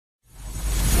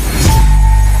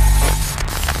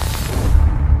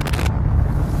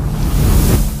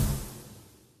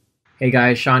Hey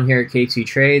guys, Sean here at K2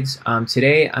 Trades.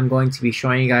 Today I'm going to be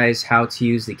showing you guys how to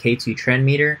use the K2 trend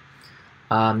meter.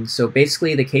 So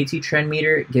basically the K2 trend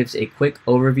meter gives a quick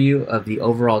overview of the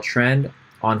overall trend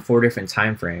on 4 different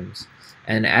time frames.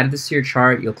 And to add this to your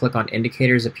chart, you'll click on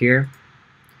indicators up here,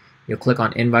 you'll click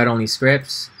on invite only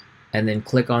scripts, and then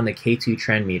click on the K2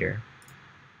 trend meter.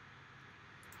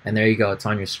 And there you go, it's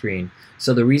on your screen.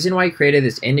 So the reason why I created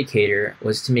this indicator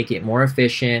was to make it more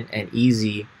efficient and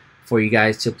easy for you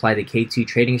guys to apply the K2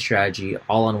 trading strategy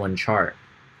all on one chart.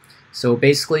 So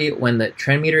basically, when the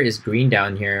trend meter is green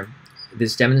down here,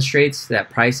 this demonstrates that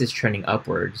price is trending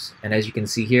upwards. And as you can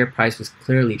see here, price was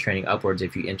clearly trending upwards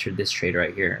if you entered this trade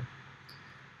right here.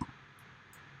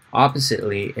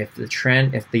 Oppositely, if the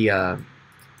trend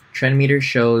meter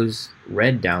shows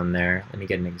red down there, let me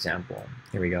get an example.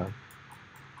 Here we go.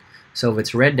 So if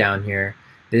it's red down here,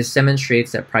 this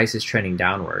demonstrates that price is trending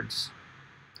downwards.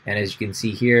 And as you can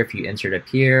see here, if you entered up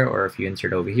here or if you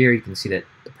entered over here, you can see that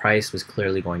the price was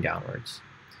clearly going downwards.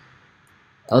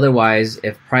 Otherwise,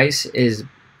 if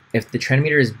the trend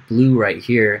meter is blue right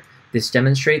here, this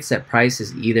demonstrates that price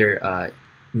is either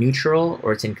neutral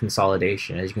or it's in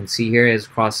consolidation. As you can see here, it's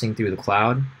crossing through the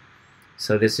cloud.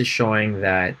 So this is showing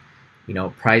that, you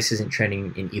know, price isn't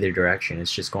trending in either direction.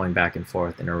 It's just going back and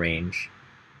forth in a range.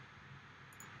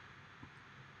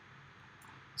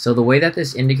 So the way that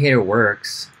this indicator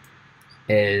works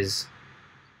is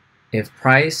if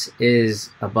price is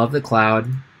above the cloud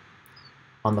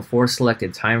on the 4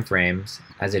 selected time frames,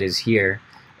 as it is here,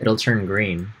 it'll turn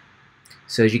green.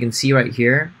 So as you can see right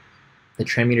here, the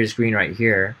trend meter is green right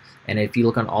here, and if you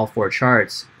look on all 4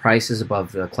 charts, price is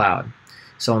above the cloud.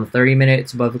 So on the 30-minute,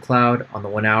 it's above the cloud, on the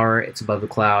 1 hour, it's above the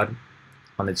cloud,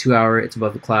 on the 2 hour, it's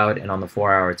above the cloud, and on the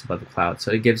 4 hour, it's above the cloud.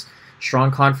 So it gives strong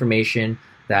confirmation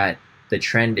that the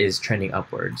trend is trending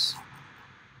upwards.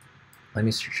 Let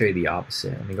me show you the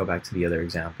opposite. Let me go back to the other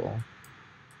example.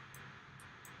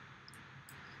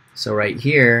 So right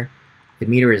here, the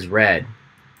meter is red.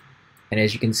 And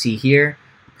as you can see here,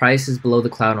 price is below the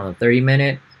cloud on the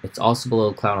 30-minute. It's also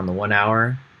below the cloud on the 1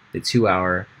 hour, the 2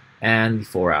 hour, and the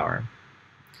 4 hour.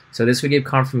 So this would give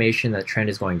confirmation that the trend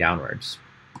is going downwards.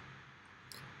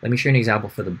 Let me show you an example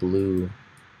for the blue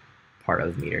part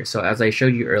of the meter. So as I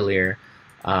showed you earlier,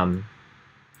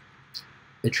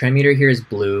 the trend meter here is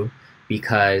blue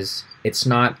because it's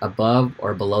not above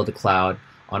or below the cloud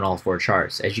on all 4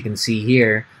 charts. As you can see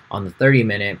here, on the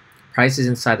 30-minute, price is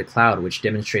inside the cloud, which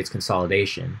demonstrates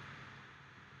consolidation.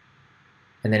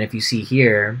 And then if you see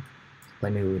here,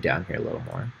 let me move down here a little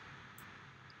more.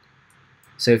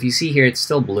 So if you see here, it's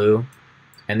still blue,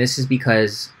 and this is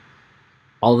because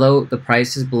although the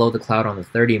price is below the cloud on the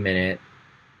 30-minute,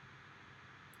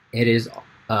 it is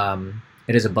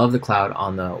above the cloud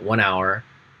on the 1 hour,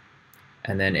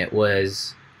 and then it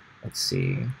was, let's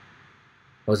see, it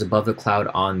was above the cloud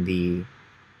on the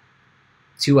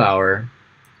 2 hour,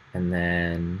 and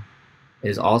then it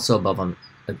is also above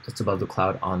the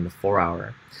cloud on the 4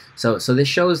 hour. So this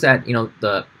shows that, you know,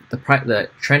 the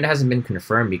trend hasn't been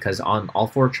confirmed because on all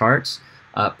 4 charts,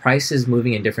 price is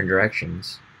moving in different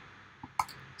directions.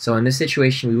 So in this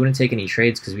situation, we wouldn't take any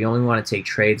trades because we only want to take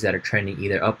trades that are trending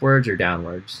either upwards or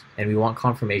downwards. And we want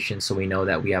confirmation so we know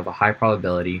that we have a high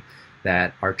probability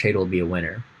that our trade will be a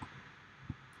winner.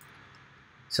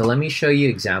 So let me show you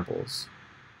examples.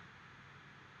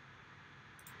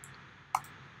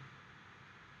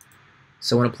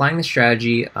 So when applying the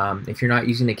strategy, if you're not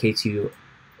using the K2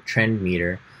 trend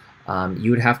meter, you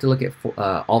would have to look at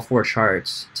all 4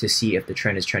 charts to see if the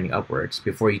trend is trending upwards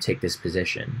before you take this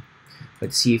position.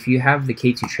 But see, if you have the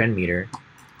K2 trend meter,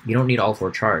 you don't need all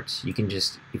 4 charts. You can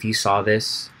just, if you saw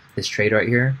this trade right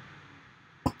here,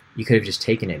 you could have just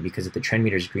taken it because if the trend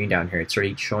meter is green down here, it's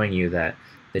already showing you that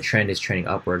the trend is trending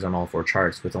upwards on all 4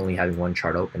 charts with only having 1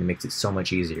 chart open. It makes it so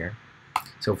much easier.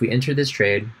 So if we enter this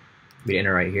trade, we'd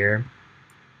enter right here,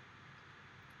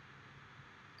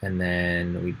 and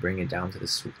then we bring it down to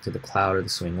the cloud or the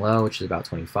swing low, which is about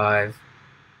 25.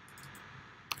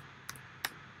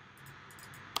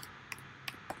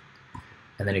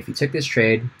 And then if you took this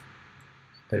trade, it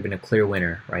would have been a clear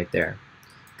winner right there.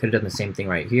 Could have done the same thing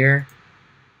right here.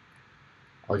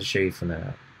 I'll just show you from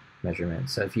the measurement.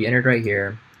 So if you entered right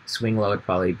here, swing low would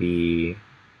probably be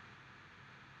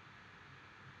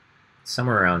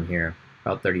somewhere around here,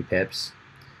 about 30 pips.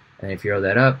 And if you roll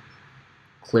that up,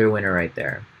 clear winner right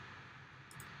there.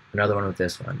 Another one with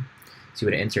this one. So you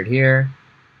would have entered here,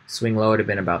 swing low would have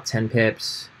been about 10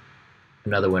 pips,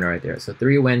 another winner right there. So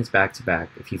 3 wins back to back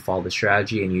if you follow the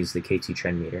strategy and use the K2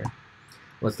 trend meter.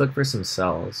 Let's look for some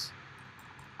sells.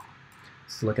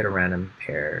 Let's look at a random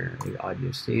pair, the odd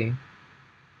USD.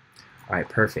 All right,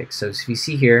 perfect. So if you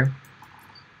see here,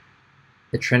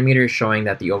 the trend meter is showing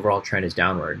that the overall trend is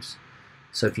downwards.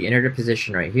 So if you entered a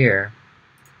position right here,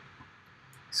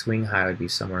 swing high would be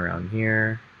somewhere around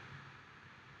here.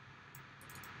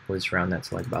 We'll just round that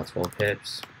to like about 12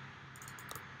 pips.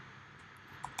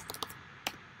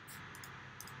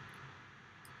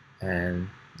 And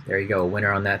there you go,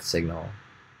 winner on that signal.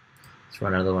 Let's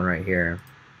run another one right here.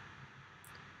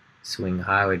 Swing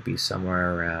high would be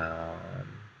somewhere around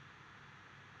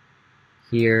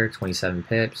here, 27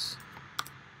 pips.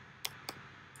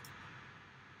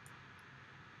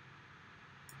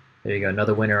 There you go,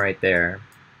 another winner right there.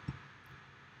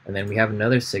 And then we have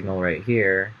another signal right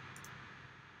here.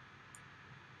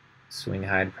 Swing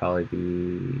high would probably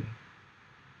be,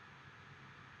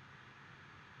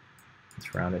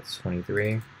 let's round it to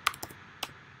 23.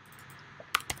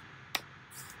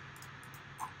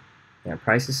 Yeah,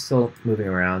 price is still moving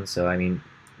around, so I mean,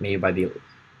 maybe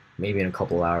in a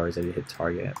couple hours it would hit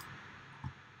target.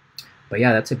 But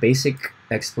yeah, that's a basic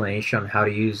explanation on how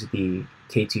to use the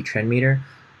K2 trend meter.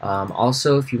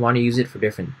 Also, if you want to use it for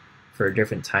different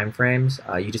time frames,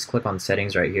 you just click on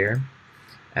settings right here,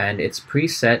 and it's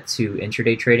preset to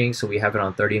intraday trading. So we have it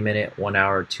on 30-minute, 1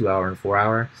 hour, 2 hour, and 4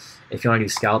 hour. If you want to do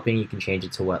scalping, you can change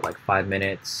it to what, like 5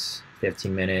 minutes,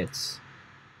 15 minutes,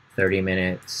 30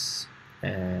 minutes,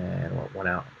 and what, 1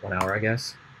 hour, I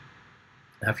guess.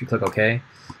 After you click OK,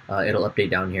 it'll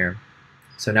update down here.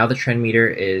 So now the trend meter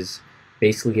is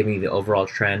basically giving you the overall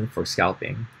trend for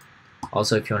scalping.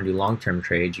 Also, if you want to do long-term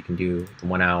trades, you can do the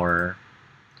 1 hour,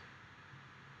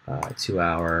 2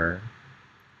 hour,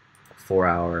 4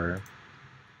 hour,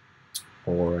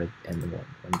 or and the one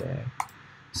day.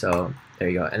 So there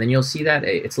you go. And then you'll see that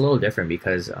it's a little different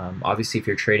because obviously if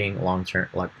you're trading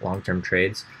long-term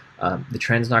trades, the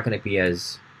trend's not going to be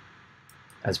as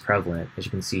prevalent. As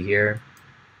you can see here,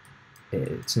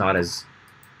 it's not as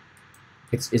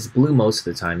it's blue most of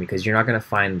the time because you're not going to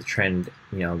find the trend,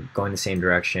 you know, going the same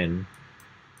direction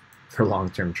for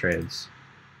long-term trades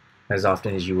as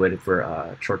often as you would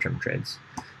for short-term trades.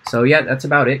 So yeah, that's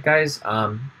about it, guys.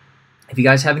 If you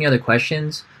guys have any other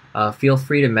questions, feel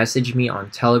free to message me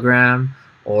on Telegram,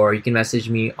 or you can message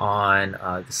me on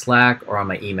the Slack or on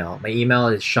my email. My email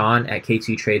is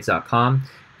sean@k2trades.com,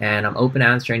 and I'm open to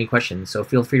answer any questions. So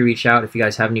feel free to reach out if you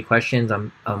guys have any questions.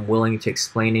 I'm willing to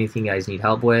explain anything you guys need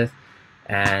help with.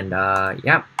 And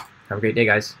yeah, have a great day,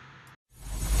 guys.